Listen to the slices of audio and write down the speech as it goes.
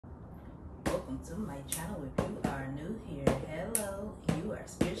to my channel. If you are new here, hello. You are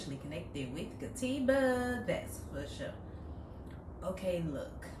spiritually connected with Katiba, that's for sure. Okay,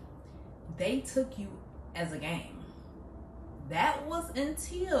 look, they took you as a game. That was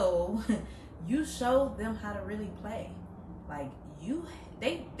until you showed them how to really play. Like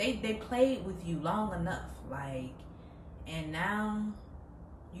they played with you long enough, like, and now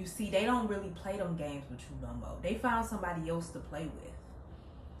you see they don't really play them games with you no more. They found somebody else to play with.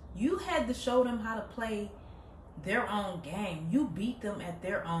 You had to show them how to play their own game. You beat them at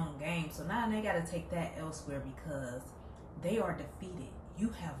their own game. So now they got to take that elsewhere because they are defeated. You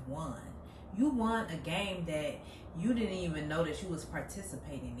have won. You won a game that you didn't even know that you was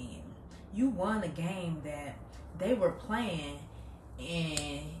participating in. You won a game that they were playing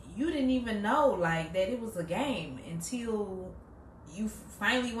and you didn't even know like that it was a game until you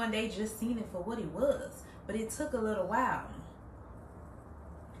finally one day just seen it for what it was. But it took a little while.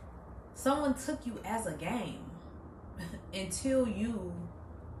 Someone took you as a game until you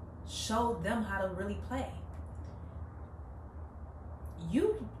showed them how to really play.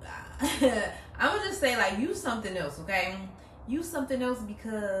 I'm gonna just say, like, you something else, okay? You something else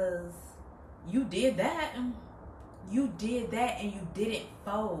because you did that. You did that and you didn't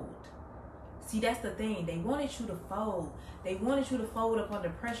fold. See, that's the thing. They wanted you to fold. They wanted you to fold up under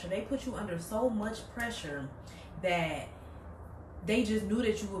pressure. They put you under so much pressure that they just knew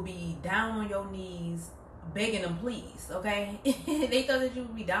that you would be down on your knees begging them please, okay? They thought that you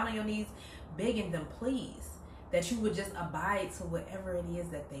would be down on your knees begging them please, that you would just abide to whatever it is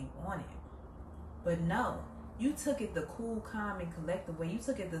that they wanted. But no, you took it the cool, calm, and collected way. You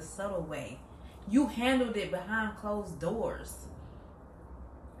took it the subtle way. You handled it behind closed doors.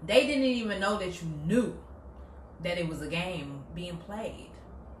 They didn't even know that you knew that it was a game being played.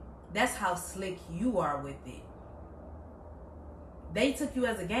 That's how slick you are with it. They took you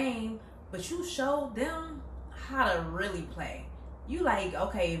as a game, but you showed them how to really play. You like,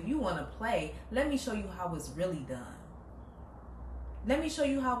 okay, if you want to play, let me show you how it's really done. Let me show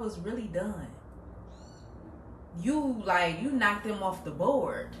you how it's really done. You knocked them off the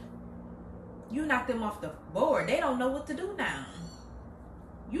board. You knocked them off the board. They don't know what to do now.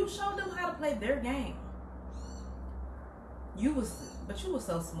 You showed them how to play their game. But you were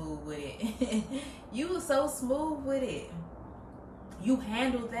so smooth with it. You were so smooth with it. You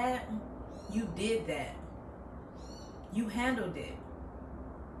handled that. You did that. You handled it.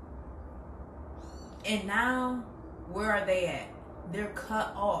 And now, where are they at? They're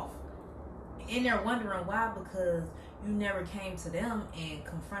cut off. And they're wondering why, because you never came to them and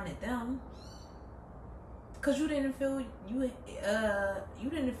confronted them. Because you didn't feel that you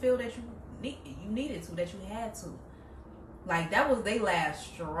needed to, that you had to. Like, that was their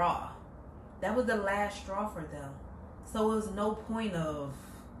last straw. That was the last straw for them. So it was no point of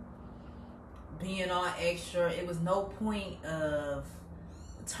being on extra. It was no point of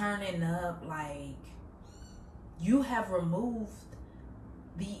turning up. Like, you have removed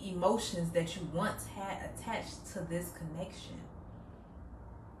the emotions that you once had attached to this connection.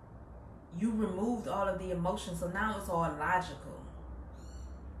 You removed all of the emotions, so now it's all logical.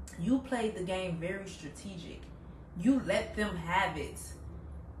 You played the game very strategic. You let them have it.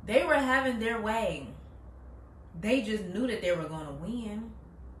 They were having their way. They just knew that they were going to win.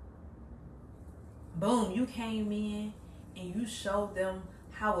 Boom, you came in and you showed them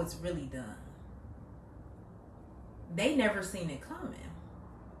how it's really done. They never seen it coming.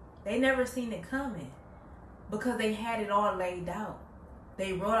 They never seen it coming because they had it all laid out.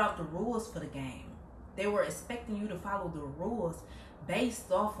 They wrote out the rules for the game. They were expecting you to follow the rules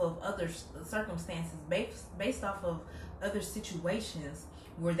based off of other circumstances, based off of other situations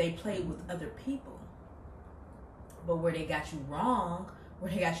where they played with other people. But where they got you wrong,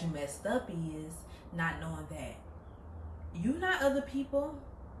 where they got you messed up is not knowing that you not other people.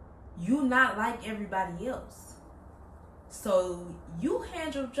 You not like everybody else. So you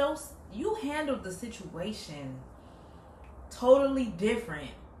handled the situation totally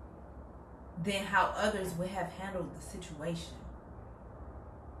different than how others would have handled the situation.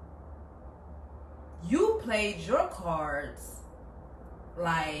 You played your cards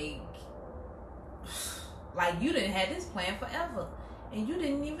like you didn't have this plan forever and you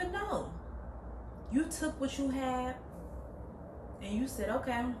didn't even know. You took what you had and you said,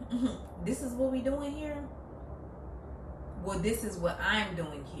 okay, this is what we doing here. Well, this is what I'm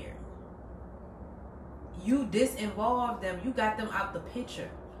doing here. You disinvolved them. You got them out the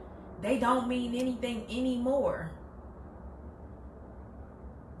picture. They don't mean anything anymore.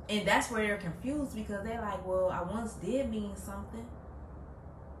 And that's where they're confused because they're like, well, I once did mean something.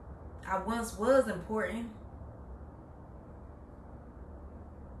 I once was important.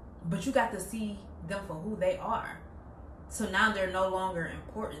 But you got to see them for who they are. So now they're no longer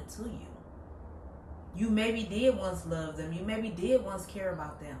important to you. You maybe did once love them. You maybe did once care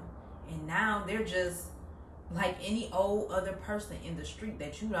about them. And now they're just like any old other person in the street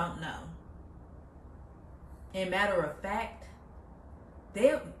that you don't know. And matter of fact,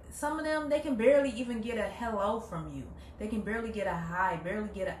 some of them, they can barely even get a hello from you. They can barely get a hi, barely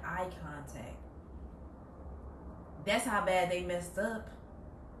get an eye contact. That's how bad they messed up.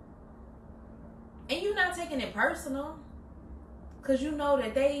 And you're not taking it personal. Because you know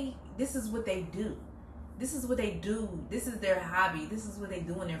that this is what they do. This is what they do. This is their hobby. This is what they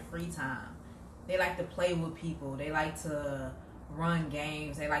do in their free time. They like to play with people. They like to run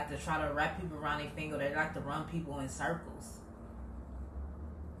games. They like to try to wrap people around their finger. They like to run people in circles.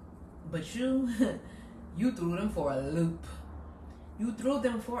 But you threw them for a loop. You threw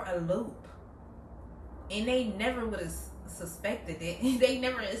them for a loop. And they never would have suspected it. They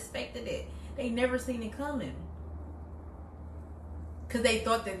never expected it. They never seen it coming. Because they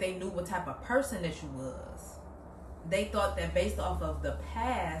thought that they knew what type of person that you was. They thought that based off of the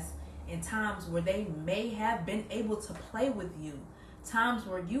past and times where they may have been able to play with you, times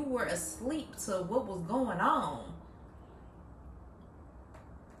where you were asleep to what was going on,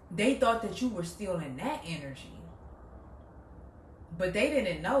 they thought that you were still in that energy. But they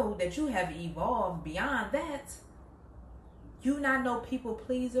didn't know that you have evolved beyond that. You not no people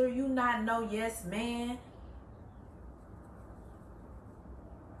pleaser. You not no yes man.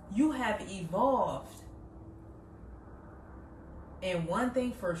 You have evolved. And one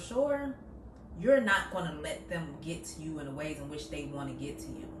thing for sure, you're not going to let them get to you in the ways in which they want to get to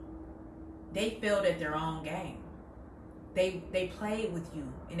you. They failed at their own game. They played with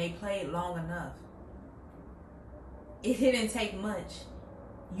you, and they played long enough. It didn't take much.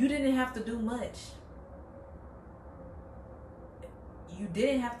 You didn't have to do much. You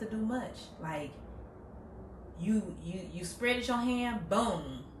didn't have to do much. Like, you spread your hand,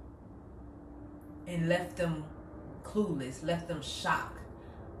 boom, and left them clueless, left them shocked.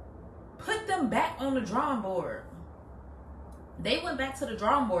 Put them back on the drawing board. They went back to the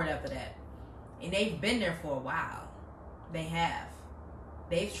drawing board after that. And they've been there for a while. They have.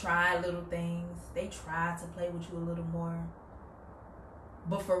 They've tried little things. They tried to play with you a little more.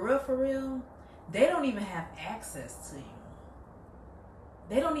 But for real, they don't even have access to you.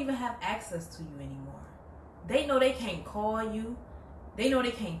 They don't even have access to you anymore. They know they can't call you. They know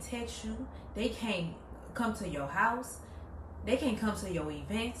they can't text you. They can't come to your house. They can't come to your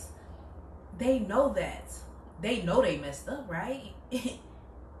events. They know that. They know they messed up, right?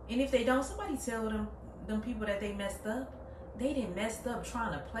 And if they don't, somebody tell them people that they messed up. They didn't messed up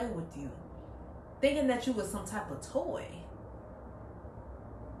trying to play with you, thinking that you was some type of toy.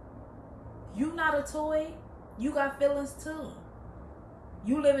 You not a toy. You got feelings too.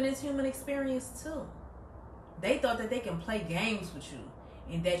 You living this human experience too. They thought that they can play games with you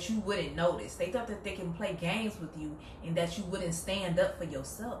and that you wouldn't notice. They thought that they can play games with you and that you wouldn't stand up for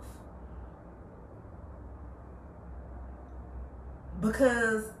yourself.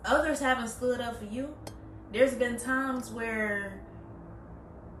 Because others haven't stood up for you. There's been times where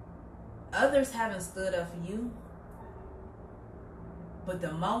others haven't stood up for you. But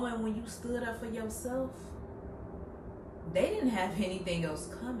the moment when you stood up for yourself, they didn't have anything else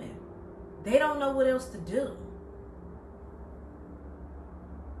coming. They don't know what else to do.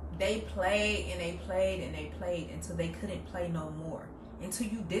 They played and they played and they played until they couldn't play no more. Until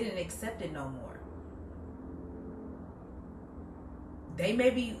you didn't accept it no more.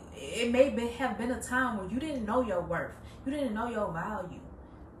 It may have been a time where you didn't know your worth. You didn't know your value.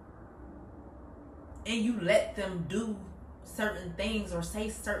 And you let them do certain things or say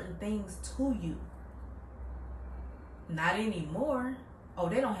certain things to you. Not anymore. Oh,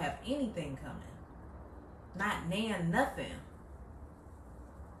 they don't have anything coming. Not nothing.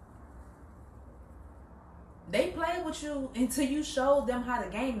 They play with you until you showed them how the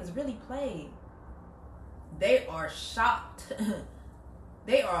game is really played. They are shocked.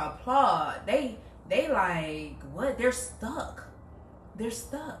 They are applaud. They like, what? They're stuck. They're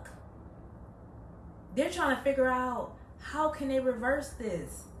stuck. They're trying to figure out, how can they reverse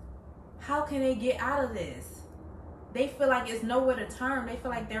this? How can they get out of this? They feel like it's nowhere to turn. They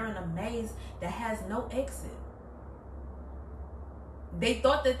feel like they're in a maze that has no exit. They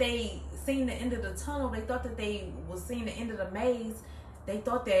thought that they seen the end of the tunnel. They thought that they was seeing the end of the maze. They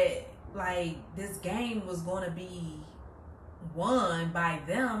thought that like this game was going to be won by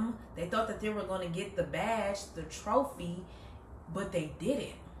them. They thought that they were going to get the badge, the trophy, but they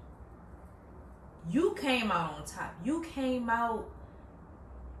didn't. You came out on top. You came out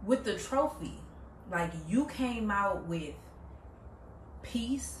with the trophy. Like, you came out with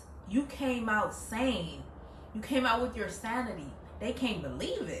peace. You came out sane. You came out with your sanity. They can't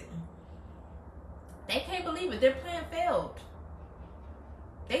believe it. They can't believe it. Their plan failed.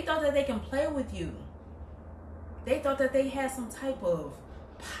 They thought that they can play with you. They thought that they had some type of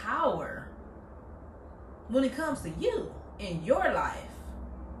power when it comes to you in your life.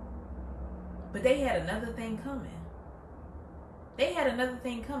 But they had another thing coming. They had another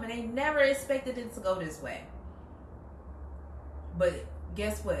thing coming. They never expected it to go this way. But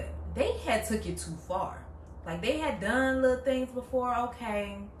guess what? They had took it too far. Like, they had done little things before.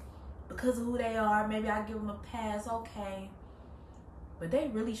 Okay, because of who they are, maybe I give them a pass. Okay. But they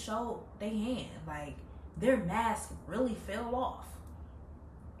really showed their hand. Like, their mask really fell off.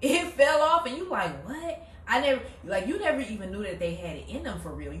 It fell off, and you like, what? You never even knew that they had it in them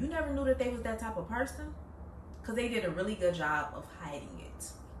for real. You never knew that they was that type of person, because they did a really good job of hiding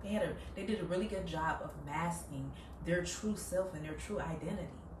it. They did a really good job of masking their true self and their true identity.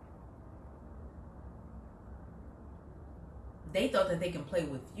 They thought that they can play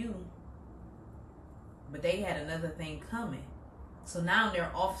with you, but they had another thing coming. So now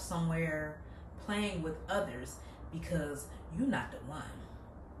they're off somewhere playing with others because you're not the one.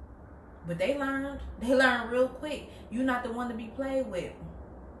 But they learned real quick. You're not the one to be played with.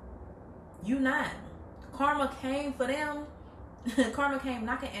 You not. Karma came for them. Karma came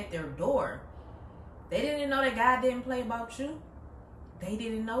knocking at their door. They didn't know that God didn't play about you. They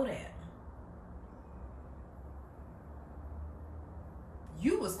didn't know that.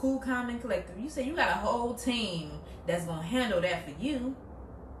 You was cool, calm, and collective. You said you got a whole team that's going to handle that for you.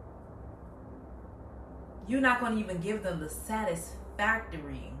 You're not going to even give them the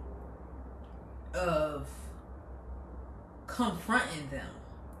satisfactory of confronting them.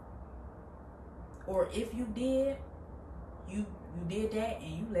 Or if you did, you did that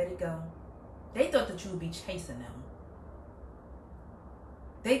and you let it go. They thought that you would be chasing them.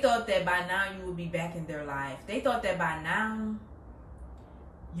 They thought that by now you would be back in their life. They thought that by now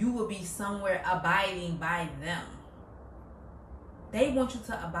you will be somewhere abiding by them. They want you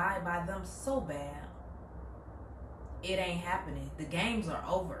to abide by them so bad. It ain't happening. The games are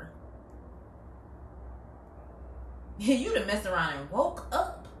over. You done messed around and woke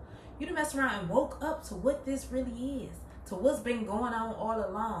up. You done messed around and woke up to what this really is. To what's been going on all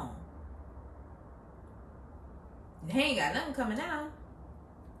along. They ain't got nothing coming out.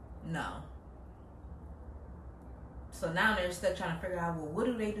 No. So now they're stuck trying to figure out, well, what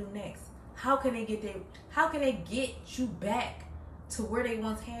do they do next? How can they get you back to where they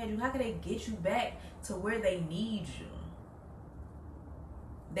once had you? How can they get you back to where they need you?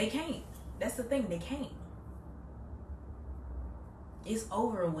 They can't. That's the thing, they can't. It's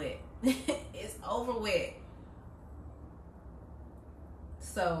over with. It's over with.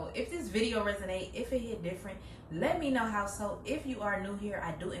 So if this video resonates, if it hit different, let me know how so. If you are new here,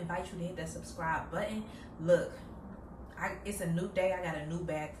 I do invite you to hit that subscribe button. Look, it's a new day. I got a new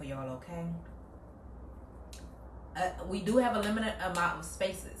bag for y'all, okay? We do have a limited amount of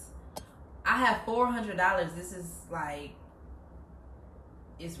spaces. I have $400. This is like,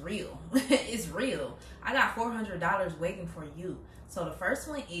 it's real. It's real. I got $400 waiting for you. So the first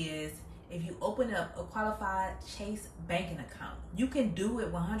one is, if you open up a qualified Chase banking account, you can do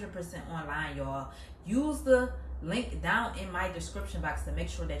it 100% online, y'all. Use the link down in my description box to make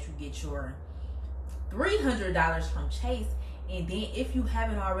sure that you get your $300 from Chase. And then if you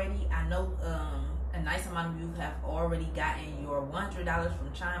haven't already, I know a nice amount of you have already gotten your $100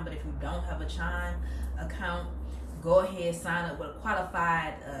 from Chime, but if you don't have a Chime account, go ahead, sign up with a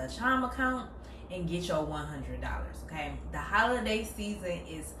qualified Chime account and get your $100, okay? The holiday season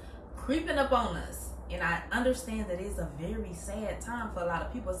is creeping up on us, and I understand that it's a very sad time for a lot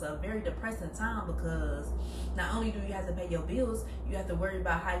of people. It's a very depressing time because not only do you have to pay your bills, you have to worry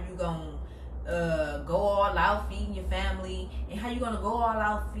about how you gonna go all out feeding your family, and how you gonna go all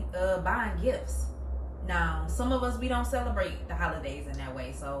out buying gifts. Now, some of us, we don't celebrate the holidays in that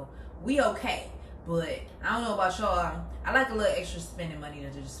way, so we okay. But I don't know about y'all. I like a little extra spending money to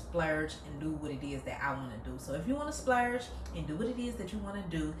just splurge and do what it is that I want to do. So if you want to splurge and do what it is that you want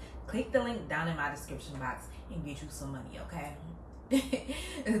to do, click the link down in my description box and get you some money, okay?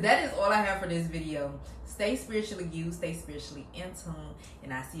 That is all I have for this video. Stay spiritually you, stay spiritually in tune,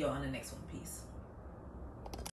 and I'll see y'all on the next one. Peace.